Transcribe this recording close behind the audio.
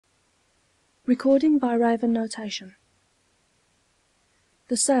Recording by Raven Notation.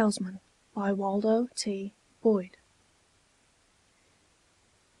 The Salesman by Waldo T. Boyd.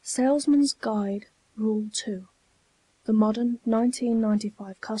 Salesman's Guide, Rule 2. The modern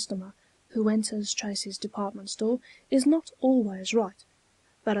 1995 customer who enters Tracy's department store is not always right,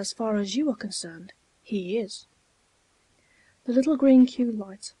 but as far as you are concerned, he is. The little green cue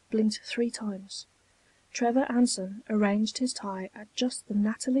light blinked 3 times. Trevor Anson arranged his tie at just the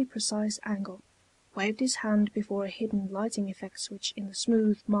nattily precise angle, waved his hand before a hidden lighting effect switch in the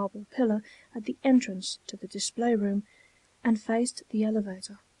smooth marble pillar at the entrance to the display room, and faced the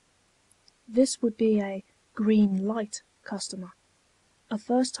elevator. This would be a green light customer, a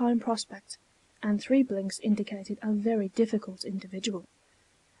first-time prospect, and 3 blinks indicated a very difficult individual.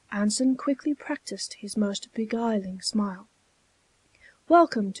 Anson quickly practiced his most beguiling smile.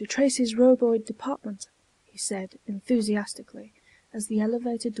 "Welcome to Tracy's Roboid department," he said enthusiastically as the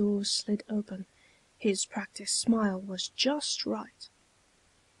elevator doors slid open. His practiced smile was just right.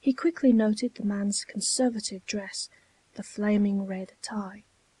 He quickly noted the man's conservative dress, the flaming red tie.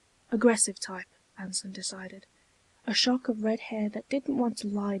 Aggressive type, Anson decided. A shock of red hair that didn't want to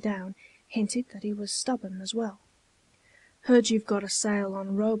lie down hinted that he was stubborn as well. "Heard you've got a sale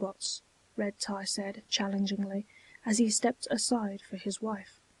on robots," Red Tie said challengingly as he stepped aside for his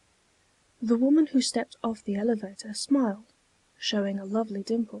wife. The woman who stepped off the elevator smiled, showing a lovely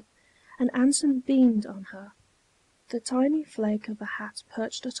dimple, and Anson beamed on her. The tiny flake of a hat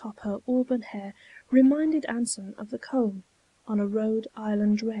perched atop her auburn hair reminded Anson of the comb on a Rhode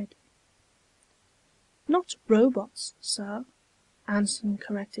Island Red. "Not robots, sir," Anson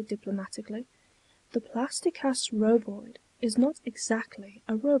corrected diplomatically. "The plasticast roboid is not exactly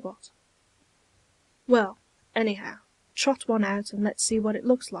a robot." "Well, anyhow, trot one out and let's see what it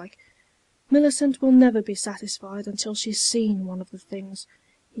looks like. Millicent will never be satisfied until she's seen one of the things."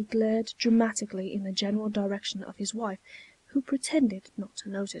 He glared dramatically in the general direction of his wife, who pretended not to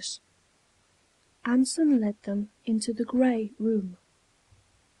notice. Anson led them into the gray room.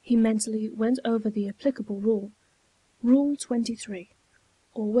 He mentally went over the applicable rule. Rule 23.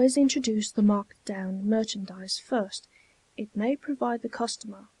 Always introduce the marked-down merchandise first. It may provide the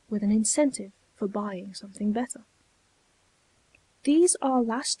customer with an incentive for buying something better. "These are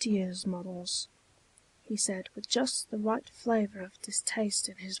last year's models," he said with just the right flavor of distaste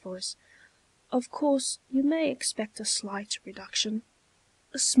in his voice. "Of course, you may expect a slight reduction.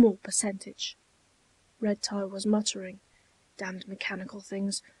 A small percentage." Red Tie was muttering, "Damned mechanical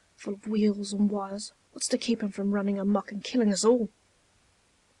things, full of wheels and wires. What's to keep 'em from running amok and killing us all?"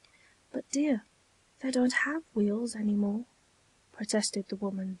 "But dear, they don't have wheels anymore," protested the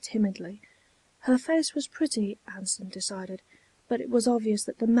woman timidly. Her face was pretty, Anson decided, but it was obvious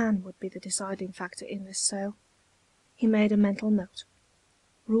that the man would be the deciding factor in this sale. He made a mental note.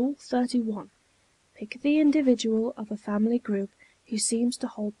 Rule 31. Pick the individual of a family group who seems to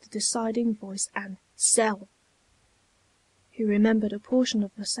hold the deciding voice and sell. He remembered a portion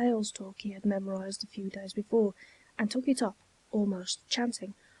of the sales talk he had memorized a few days before, and took it up, almost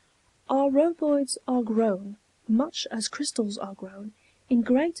chanting. "Our roboids are grown, much as crystals are grown, in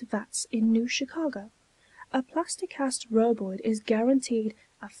great vats in New Chicago. A plasticast roboid is guaranteed."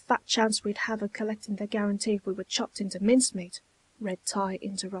 "A fat chance we'd have of collecting the guarantee if we were chopped into mincemeat," Red Tie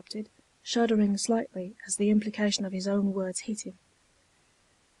interrupted, shuddering slightly as the implication of his own words hit him.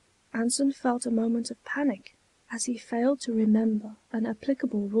 Anson felt a moment of panic as he failed to remember an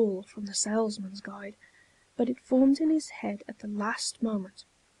applicable rule from the Salesman's Guide, but it formed in his head at the last moment.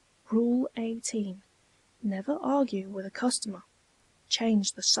 Rule 18. Never argue with a customer.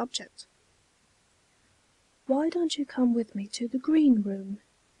 Change the subject. "Why don't you come with me to the green room?"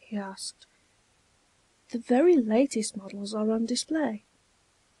 he asked. "The very latest models are on display."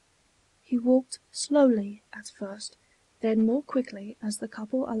 He walked slowly at first, then more quickly as the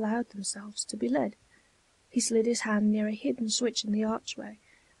couple allowed themselves to be led. He slid his hand near a hidden switch in the archway,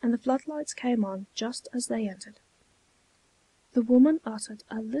 and the floodlights came on just as they entered. The woman uttered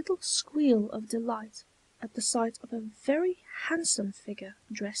a little squeal of delight at the sight of a very handsome figure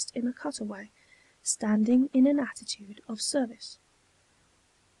dressed in a cutaway, standing in an attitude of service.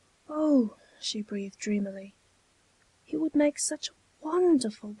 "Oh," she breathed dreamily, "he would make such a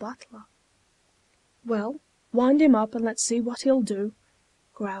wonderful butler." "Well, wind him up and let's see what he'll do,"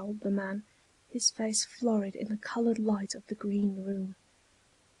 growled the man, his face florid in the colored light of the green room.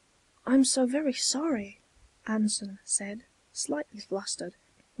 "I'm so very sorry," Anson said, slightly flustered,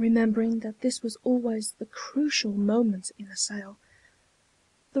 remembering that this was always the crucial moment in a sale.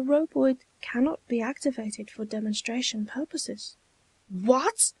 "The roboid cannot be activated for demonstration purposes."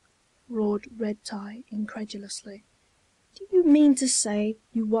 "What?" roared Red Tie incredulously. Do you mean to say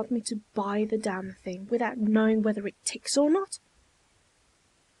you want me to buy the damn thing without knowing whether it ticks or not?"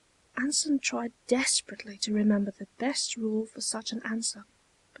 Anson tried desperately to remember the best rule for such an answer,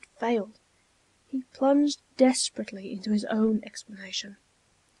 but failed. He plunged desperately into his own explanation.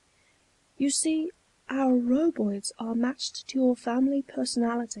 "You see, our roboids are matched to your family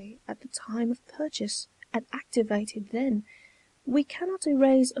personality at the time of purchase, and activated then. We cannot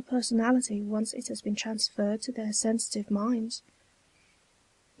erase a personality once it has been transferred to their sensitive minds."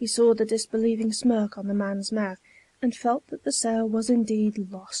 He saw the disbelieving smirk on the man's mouth, and felt that the sale was indeed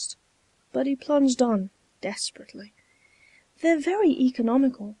lost. But he plunged on, desperately. "They're very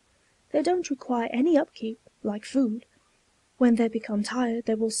economical. They don't require any upkeep, like food. When they become tired,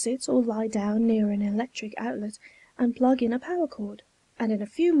 they will sit or lie down near an electric outlet and plug in a power cord, and in a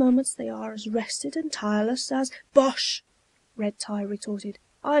few moments they are as rested and tireless as—" "Bosh!" Red Tie retorted.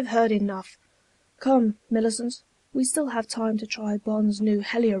 "I've heard enough. Come, Millicent, we still have time to try Bond's new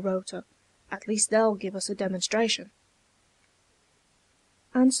heliorotor. At least they'll give us a demonstration."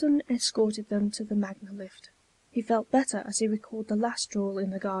 Anson escorted them to the Magna lift. He felt better as he recalled the last rule in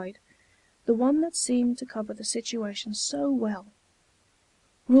the guide, the one that seemed to cover the situation so well.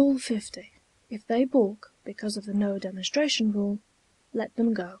 Rule 50. If they balk because of the no demonstration rule, let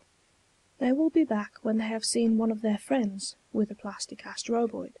them go. They will be back when they have seen one of their friends with a plasticast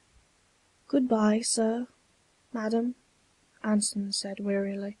roboid. "Goodbye, sir, madam," Anson said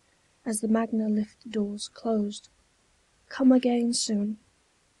wearily, as the Magna lift doors closed. "Come again soon."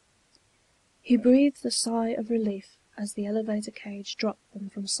 He breathed a sigh of relief as the elevator cage dropped them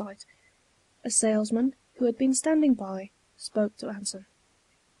from sight. A salesman, who had been standing by, spoke to Anson.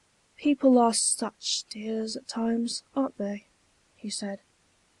 "People are such dears at times, aren't they?" he said.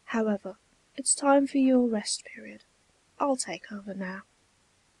 "However, it's time for your rest period. I'll take over now."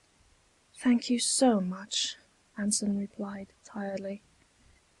 "Thank you so much," Anson replied tiredly.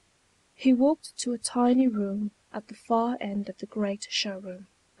 He walked to a tiny room at the far end of the great showroom,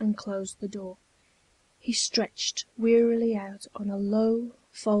 and closed the door. He stretched wearily out on a low,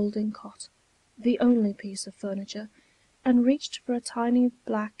 folding cot, the only piece of furniture, and reached for a tiny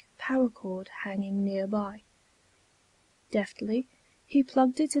black power cord hanging nearby. Deftly, he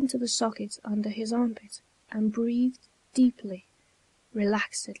plugged it into the socket under his armpit, and breathed deeply,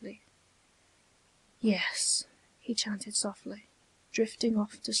 relaxedly. "Yes," he chanted softly, drifting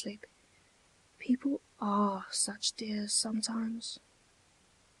off to sleep. "People are such dears sometimes."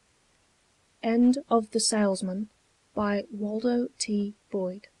 End of The Salesman by Waldo T.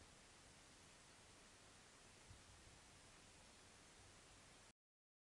 Boyd.